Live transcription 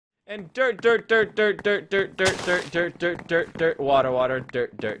And dirt, dirt, dirt, dirt, dirt, dirt, dirt, dirt, dirt, dirt, dirt, dirt, water, water,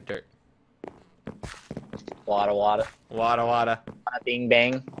 dirt, dirt, dirt. Wada wada. Wada, wada. Bing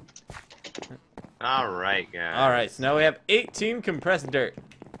bang. Alright, guys. Alright, so now we have 18 compressed dirt.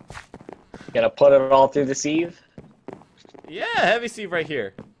 Gonna put it all through the sieve? Yeah, heavy sieve right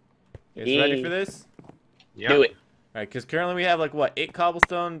here. You guys ready for this? Yep. Do it. Alright, because currently we have like what, 8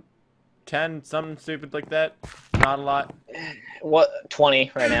 cobblestone, 10, something stupid like that. Not a lot. What?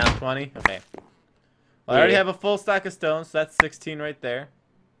 20 right now. 20? Okay. Well, I already have a full stack of stones, so that's 16 right there.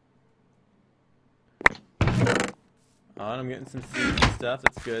 Oh, and I'm getting some seeds and stuff.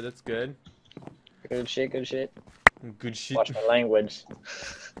 That's good, that's good. Good shit, good shit. Good shit. Watch my language.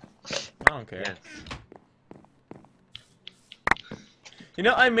 I don't care. Yes. You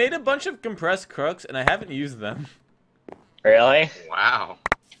know, I made a bunch of compressed crooks, and I haven't used them. Really? Wow.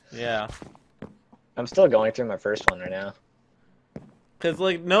 Yeah. I'm still going through my first one right now. Because,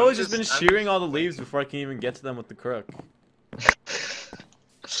 like, Noah's I'm just been just- shearing all the leaves before I can even get to them with the crook.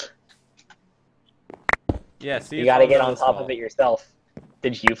 Yeah, see? You it's gotta all get on Noah's top fault. of it yourself.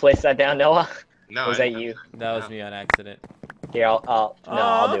 Did you place that down, Noah? No, Or was I that you? That was No. me on accident. Here, I'll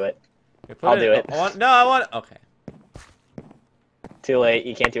do it. Here, put I'll it- do it. I want. Okay. Too late.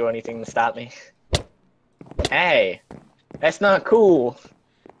 You can't do anything to stop me. Hey, that's not cool.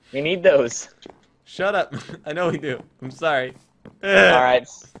 We need those. Shut up. I know we do. I'm sorry. All right,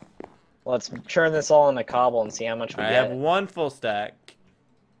 let's churn this all into cobble and see how much we I get. have one full stack.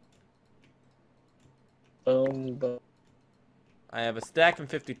 Boom, boom. I have a stack and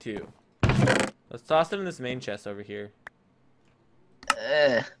 52. Let's toss it in this main chest over here.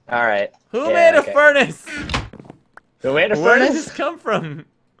 All right. Who Yeah, made a okay. furnace? Who made a Where did furnace? this come from?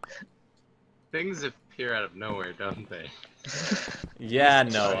 Things appear out of nowhere, don't they? Yeah,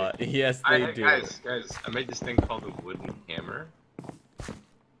 Noah. Yes, they do. Guys, I made this thing called a wooden hammer.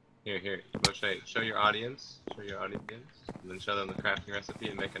 Here. I'll show your audience. Show your audience. And then show them the crafting recipe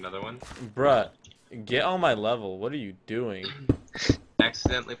and make another one. Bruh, get on my level. What are you doing?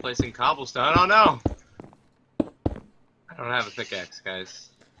 Accidentally placing cobblestone. Oh no! I don't have a pickaxe, guys.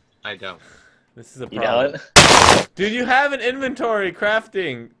 I don't. This is a You problem. don't? Dude, you have an inventory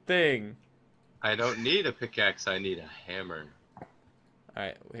crafting thing. I don't need a pickaxe. I need a hammer.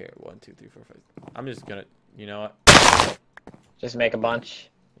 Alright, here. 1, 2, 3, 4, 5. I'm just gonna. You know what? Just make a bunch.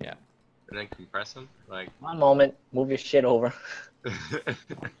 Yeah. And then compress them. Like. One moment. Move your shit over.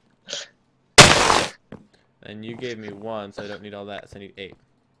 And you gave me 1, so I don't need all that. So I need 8.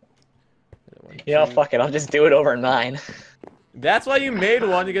 1, You know, 2. fuck it. I'll just do it over in mine. That's why you made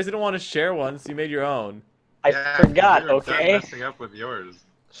one. You guys didn't want to share one, so you made your own. I Yeah, forgot. you were done Okay. messing up with yours.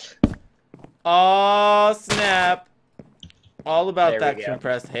 Oh snap! All about There we that go.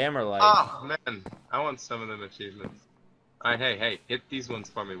 compressed hammer life. Oh man, I want some of them achievements. Alright, hey, hit these ones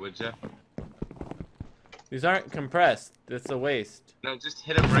for me, would ya? These aren't compressed. It's a waste. No, just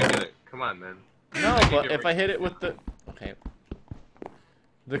hit them regular. Come on, man. No, I but think if I hit it with the... Okay.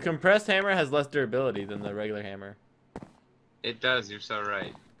 The compressed hammer has less durability than the regular hammer. It does. You're so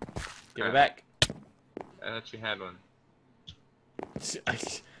right. Give it Crap. back. I thought you had one.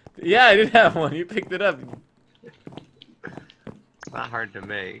 Yeah, I did have one. You picked it up. It's not hard to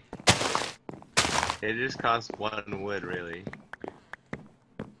make. It just costs 1 wood, really.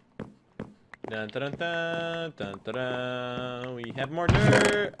 Dun, dun, dun, dun, dun, dun. We have more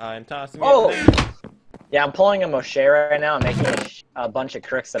dirt. I'm tossing Oh! it there. Yeah, I'm pulling a Moshe right now. I'm making a bunch of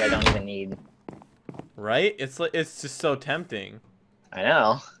crooks that I don't even need. Right? It's like it's just so tempting. I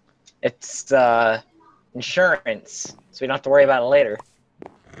know. It's insurance, so we don't have to worry about it later.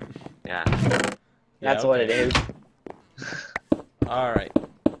 Yeah. That's Yeah, what it okay. is. All right.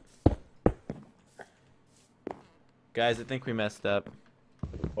 Guys, I think we messed up.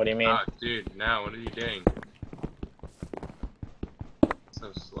 What do you mean? Oh, dude, now what are you doing?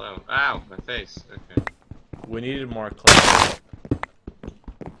 So slow. Ow, my face. Okay. We needed more clay.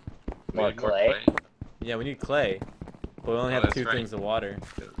 We More need clay? Yeah, we need clay. But we only Oh, have that's 2 right. things of water.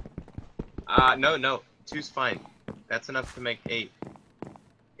 No. 2's fine. That's enough to make 8.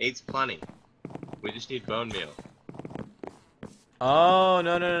 8's plenty. We just need bone meal. Oh,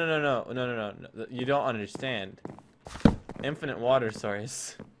 no. You don't understand. Infinite water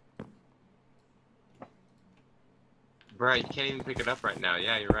source. Bruh, you can't even pick it up right now.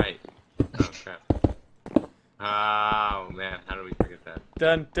 Yeah, you're right. Oh, crap. Oh, man. How do we forget that?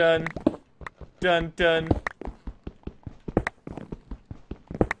 Dun dun. Dun dun.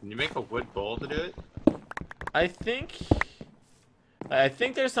 Can you make a wood bowl to do it? I think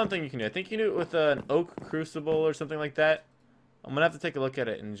there's something you can do. I think you can do it with an oak crucible or something like that. I'm gonna have to take a look at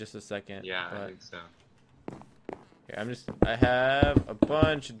it in just a second. Yeah, I but think so. Here, I have a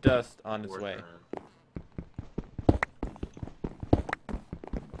bunch of dust on its way.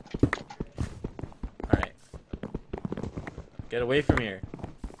 Alright. Get away from here.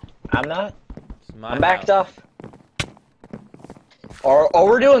 I'm not. It's my I'm backed house. off. Oh,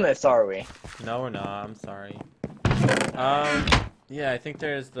 we're doing this, are we? No, we're not. I'm sorry. Yeah, I think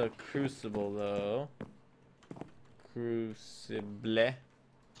there's the crucible though. Crucible.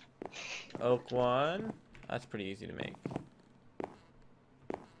 Oak one. That's pretty easy to make.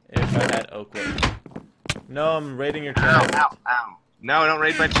 If I had oak wood. No, I'm raiding your chest. Ow, ow, ow. No, don't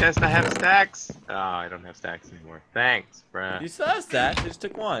raid my chest. I have stacks. Oh, I don't have stacks anymore. Thanks, bruh. You still have stacks. I just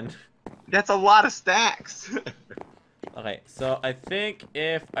took one. That's a lot of stacks. Okay, so I think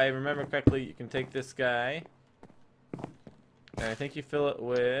if I remember correctly, you can take this guy. And I think you fill it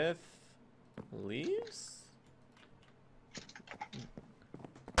with leaves?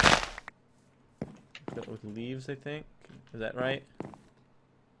 Fill it with leaves, I think. Is that right?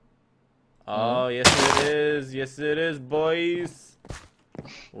 Oh, yes it is. Yes it is, boys.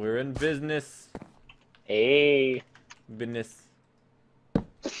 We're in business. Hey. Business.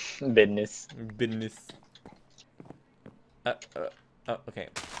 Business. Business. Oh, okay.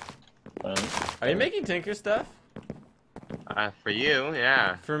 Are you making Tinker stuff? For you,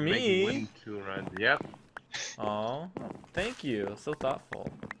 yeah. For me? Making wooden tool rods. Yep. Oh, thank you. So thoughtful.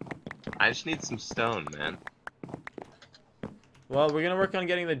 I just need some stone, man. Well, we're gonna work on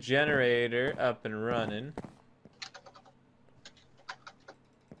getting the generator up and running.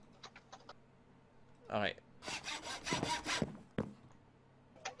 Alright.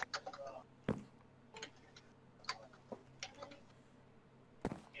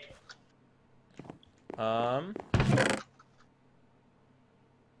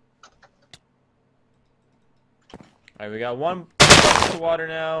 Alright, we got one bucket of water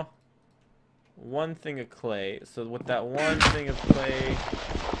now. One thing of clay. So with that one thing of clay,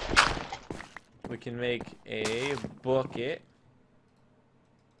 we can make a bucket.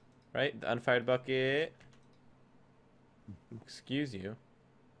 Right? The unfired bucket. Excuse you.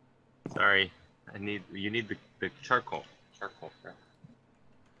 Sorry. You need the charcoal. Charcoal.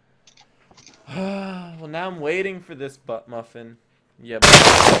 Well, now I'm waiting for this butt muffin. Yeah,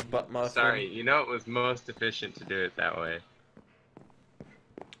 butt muffin. Sorry, you know it was most efficient to do it that way.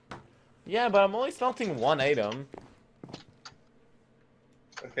 Yeah, but I'm only smelting one item.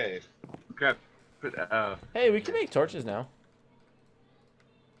 Okay. Grab. Hey, we can make torches now.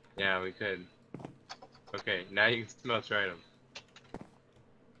 Yeah, we could. Okay, now you can smelt your item.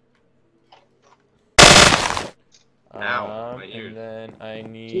 Ow, my ears. And then I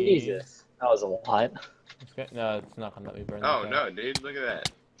need... Jesus. That was a lot. Okay. No, it's not gonna let me burn Oh, that no, dude, look at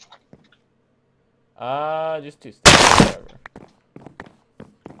that. Just 2 sticks, whatever.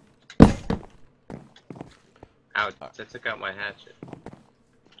 Ouch, that took out my hatchet.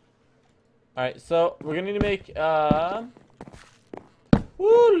 Alright, so we're gonna need to make,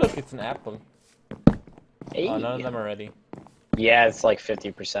 Woo, look, it's an apple. Hey. Oh, none of them are ready. Yeah, it's like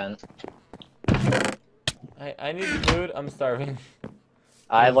 50%. I need food, I'm starving.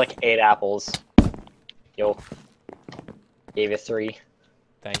 I have like 8 apples. Yo. Gave you 3.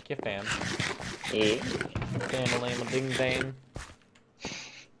 Thank you, fam. Hey. Family, ding dang.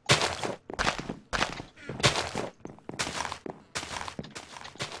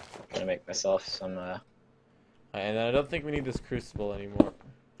 Gonna make myself some, And I don't think we need this crucible anymore.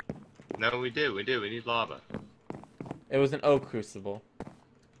 No, we do. We need lava. It was an oak crucible.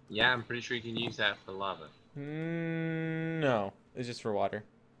 Yeah, I'm pretty sure you can use that for lava. No. It's just for water.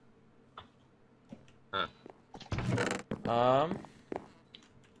 Huh.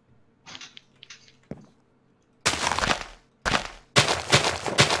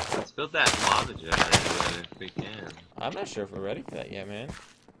 Let's build that lava generator then if we can. I'm not sure if we're ready for that yet, man.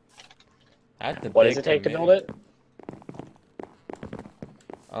 what does it take to build it?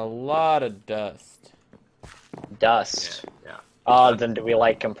 A lot of dust. Dust. Yeah. Then do we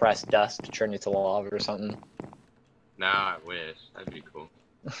like compress dust to turn it to lava or something? No, I wish. That'd be cool.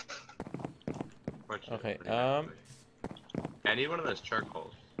 Okay, I need one of those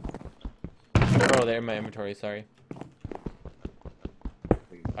charcoals. Oh, they're in my inventory, sorry.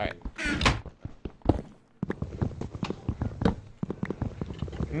 Alright.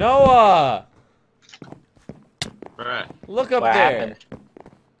 Noah! Bruh. Look up What there! happened?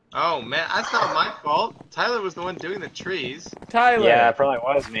 Oh man, that's not my fault. Tyler was the one doing the trees. Tyler! Yeah, it probably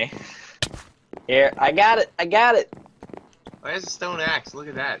was me. Here, I got it! I got it! Oh, there's a stone axe. Look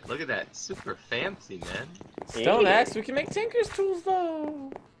at that. Look at that. Super fancy, man. Stone axe? We can make tinker's tools,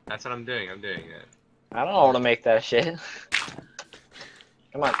 though! That's what I'm doing. I'm doing it. I don't want to make that shit.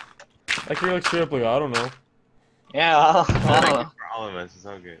 Come on. Like, you're like straight up like, I don't know. Yeah, Thank you for all of us. It's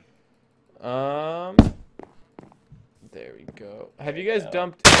all good. There we go. Have you guys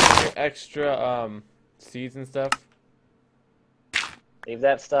dumped in your extra seeds and stuff? leave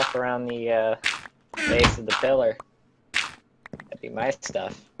that stuff around the base of the pillar. That'd be my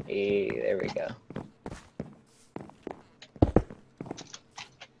stuff. Hey, there we go.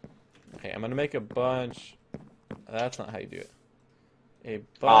 Okay, I'm gonna make a bunch. That's not how you do it. A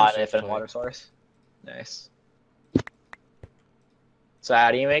bunch An of infinite clay. water source. Nice. So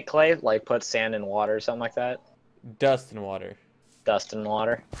how do you make clay? Like put sand and water or something like that? Dust and water. Dust and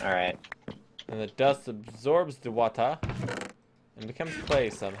water? Alright. And the dust absorbs the water and becomes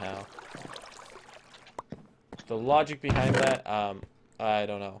clay somehow. The logic behind that, I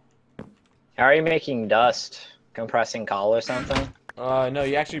don't know. How are you making dust? Compressing coal or something? No,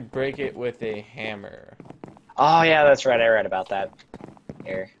 you actually break it with a hammer. Oh yeah, that's right. I read about that.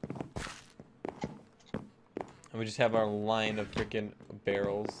 Here. And we just have our line of freaking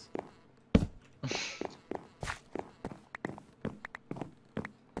barrels.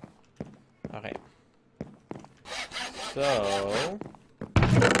 Okay. So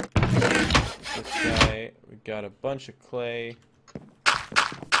this guy, we got a bunch of clay.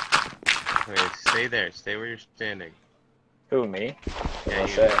 Wait, stay there. Stay where you're standing. Who, me? Yeah,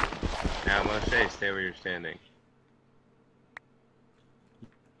 What's you. that? Now, Moshe, stay where you're standing.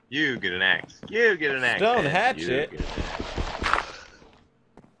 You get an axe. You get an axe. Stone man. hatchet? You get an axe.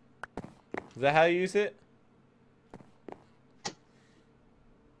 Is that how you use it?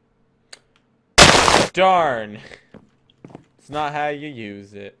 Darn! It's not how you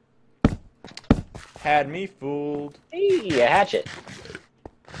use it. Had me fooled. Hey, a hatchet.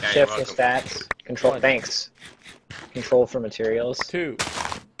 Yeah, you're Shift for welcome. stats. Control. One. Thanks. Control for materials. 2.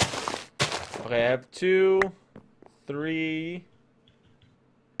 Okay, I have 2, 3,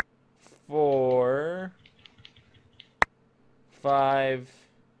 4, 5,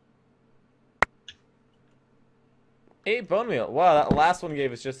 8 bone meal. Wow, that last one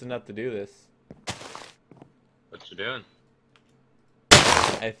gave us just enough to do this. What you doing?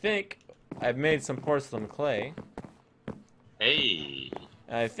 I think I've made some porcelain clay. Hey.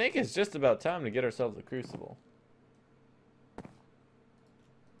 And I think it's just about time to get ourselves a crucible.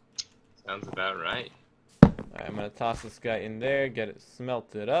 Sounds about right. Alright, I'm gonna toss this guy in there, get it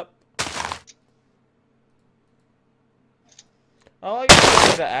smelted up. Oh, I don't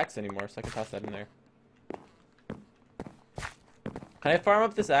need that axe anymore, so I can toss that in there. Can I farm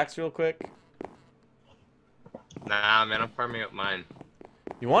up this axe real quick? Nah, man, I'm farming up mine.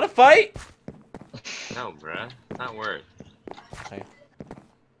 You wanna fight? No, bruh. It's not worth. Okay.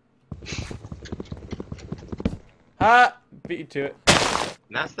 Ha! Beat you to it.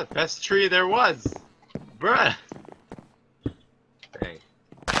 And that's the best tree there was. Bruh. Dang.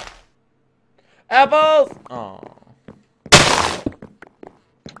 Apples! Oh.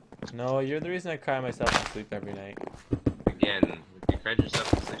 No, you're the reason I cry myself to sleep every night. Again, if you cried yourself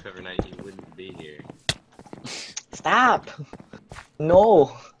to sleep every night, you wouldn't be here. Stop.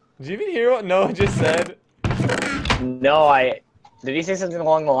 No. Did you even hear what Noah just said? No, Did he say something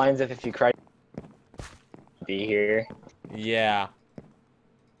along the lines of if you cry, be here? Yeah.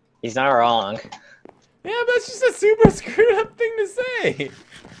 He's not wrong. Yeah, but it's just a super screwed up thing to say.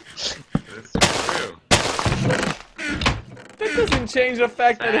 That's true. That doesn't change the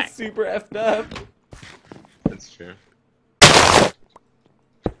fact that it's super effed up. That's true.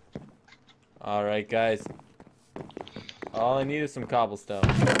 Alright, guys. All I need is some cobblestone.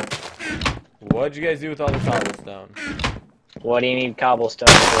 What'd you guys do with all the cobblestone? What do you need cobblestone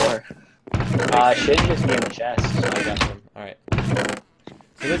for? It should just be in the chest. I got some. Alright.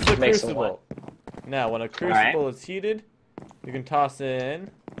 So this is a Make some crucible. Now, when a crucible is heated, you can toss in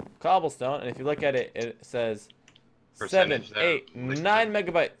cobblestone, and if you look at it, it says 7, Percentage 8, liquid. 9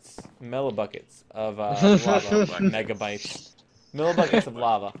 megabytes, millibuckets of lava. Megabytes. Millibuckets of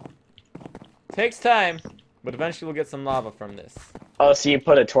lava. Takes time, but eventually we'll get some lava from this. Oh, so you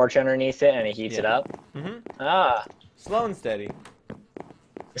put a torch underneath it and it heats it Yeah. up? Mm-hmm. Ah. Slow and steady.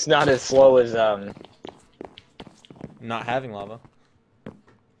 It's not as slow as, Not having lava.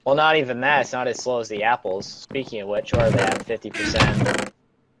 well, not even that. It's not as slow as the apples. Speaking of which, where are they at? 50%.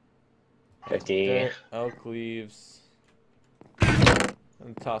 50. Dirt, oak leaves.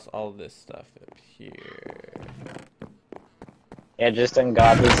 And toss all of this stuff up here. Yeah, just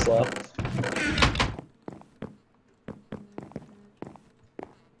ungodly slow.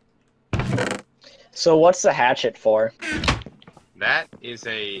 So what's the hatchet for? That is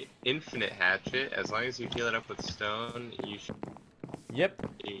a infinite hatchet. As long as you heal it up with stone, you should Yep.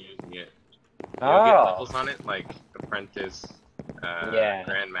 be using it. You'll get Oh. levels on it, like Apprentice, Yeah.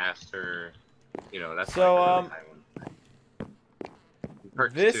 Grandmaster. You know, that's So, like a really high one.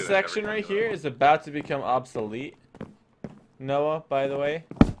 perks This too, section right here is about to become obsolete. Noah, by the way.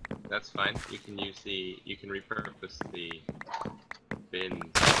 That's fine. You can repurpose the bins.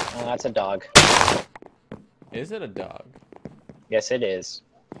 Oh, that's a dog. Is it a dog? Yes, it is.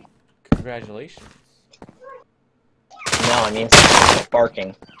 Congratulations. No, I mean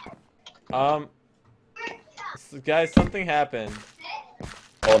barking. Guys, something happened.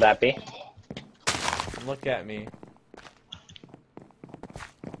 What would that be? Look at me.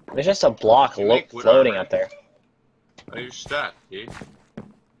 There's just a block You make wood floating armor. up there. Oh, you're stuck, dude.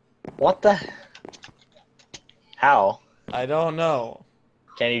 What the? How? I don't know.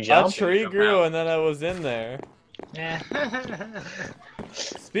 Can you A jump? tree Jump grew out. and then I was in there. Yeah.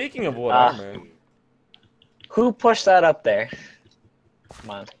 Speaking of wood Uh, armor, Who pushed that up there? Come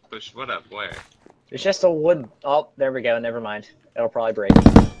on. Push what up? Where? There's just a wood. Oh, there we go. Never mind. It'll probably break.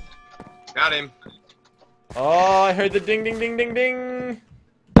 Got him. oh, I heard the ding ding ding ding ding.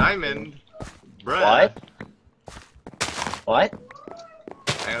 Diamond. Bruh. What? What?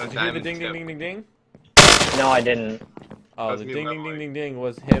 I got a Did you hear the diamond ding ding tip. ding ding ding? No, I didn't. Oh, That's the me ding ding ding leveling. ding ding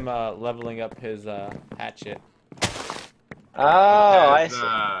was him leveling up his hatchet. Oh, I It see.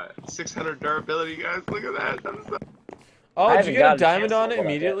 has, 600 durability, guys. Look at that. That's so... Oh, I did you haven't get a gotten a diamond chance to on it level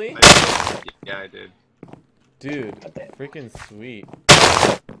that yet. immediately? Yeah, I did. Dude, Okay. freaking sweet.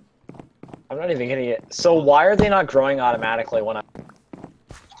 I'm not even getting it. So why are they not growing automatically when I...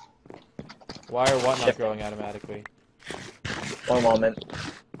 Why are what not Shifting. growing automatically? One moment.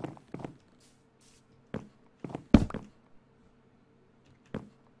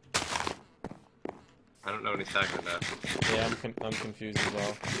 I don't know what he's talking about. Yeah, I'm confused as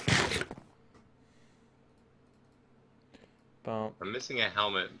well. Boom. I'm missing a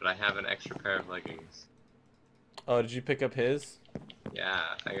helmet, but I have an extra pair of leggings. Oh, did you pick up his? Yeah,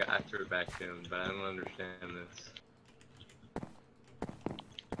 I threw it back to him, but I don't understand this.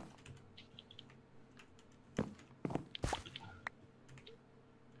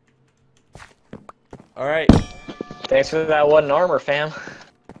 Alright, Thanks for that wooden armor, fam.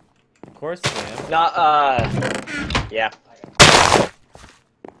 of course, man. Not, yeah.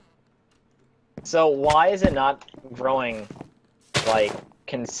 So why is it not growing, like,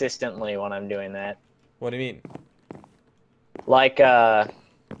 consistently when I'm doing that? What do you mean? Like, I'll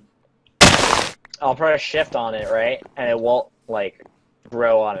press shift on it, right? And it won't, like,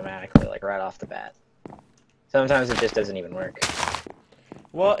 grow automatically, like, right off the bat. Sometimes it just doesn't even work.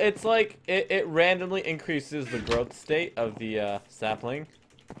 Well, it's like, it randomly increases the growth state of the sapling.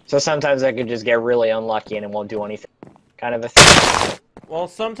 So sometimes I could just get really unlucky and it won't do anything. Kind of a thing. Well,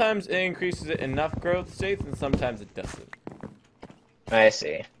 sometimes it increases it enough growth states, and sometimes it doesn't. I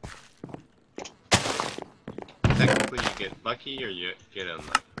see. Technically, you get lucky or you get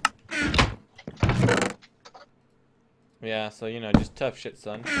unlucky. Yeah, so, you know, just tough shit,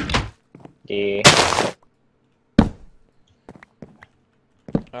 son. Yeah.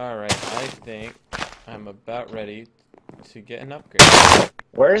 Alright, I think I'm about ready to get an upgrade.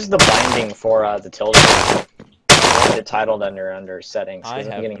 Where's the binding for the tilde? What's it titled under settings? I 'Cause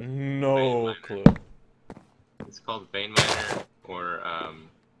I'm have getting... no clue. It's called Vein Miner or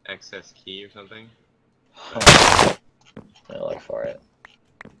Excess Key or something. Huh. Let me look for it.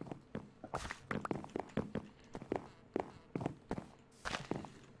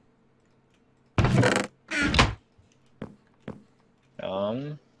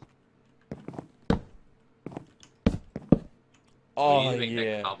 Oh, We need to make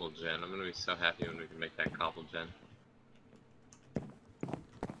yeah. that cobble gen. I'm gonna be so happy when we can make that cobble gen.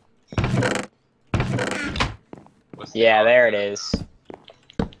 What's the Yeah, cobble there it gen? is.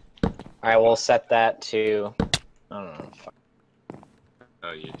 Alright, we'll set that to... I don't know.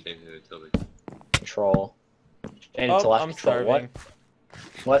 Oh, you changed it to the... Control. Change it to Oh, left I'm control. starving.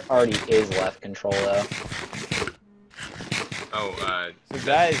 What already is left control, though? Oh, So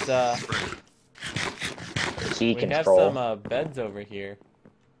guys, spring. Key we have control. some beds over here.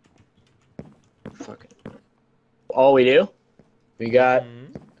 Fucking... Oh, we do? We got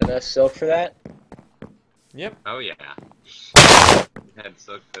Mhm. enough silk for that? Yep. Oh yeah. Had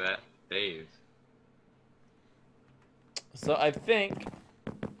silk for that days. So I think,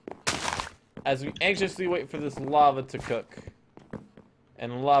 as we anxiously wait for this lava to cook,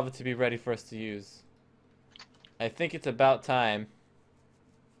 and lava to be ready for us to use, I think it's about time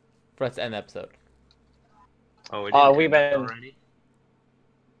for us to end the episode. Oh, we Oh, we've been... already.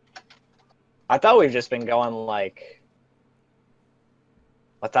 I thought we've just been going, like...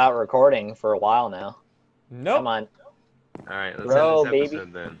 without recording for a while now. Nope. Come on. All right, let's Bro, end this baby.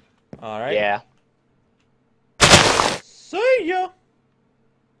 episode then. All right. Yeah. See ya.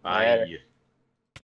 Later. Bye.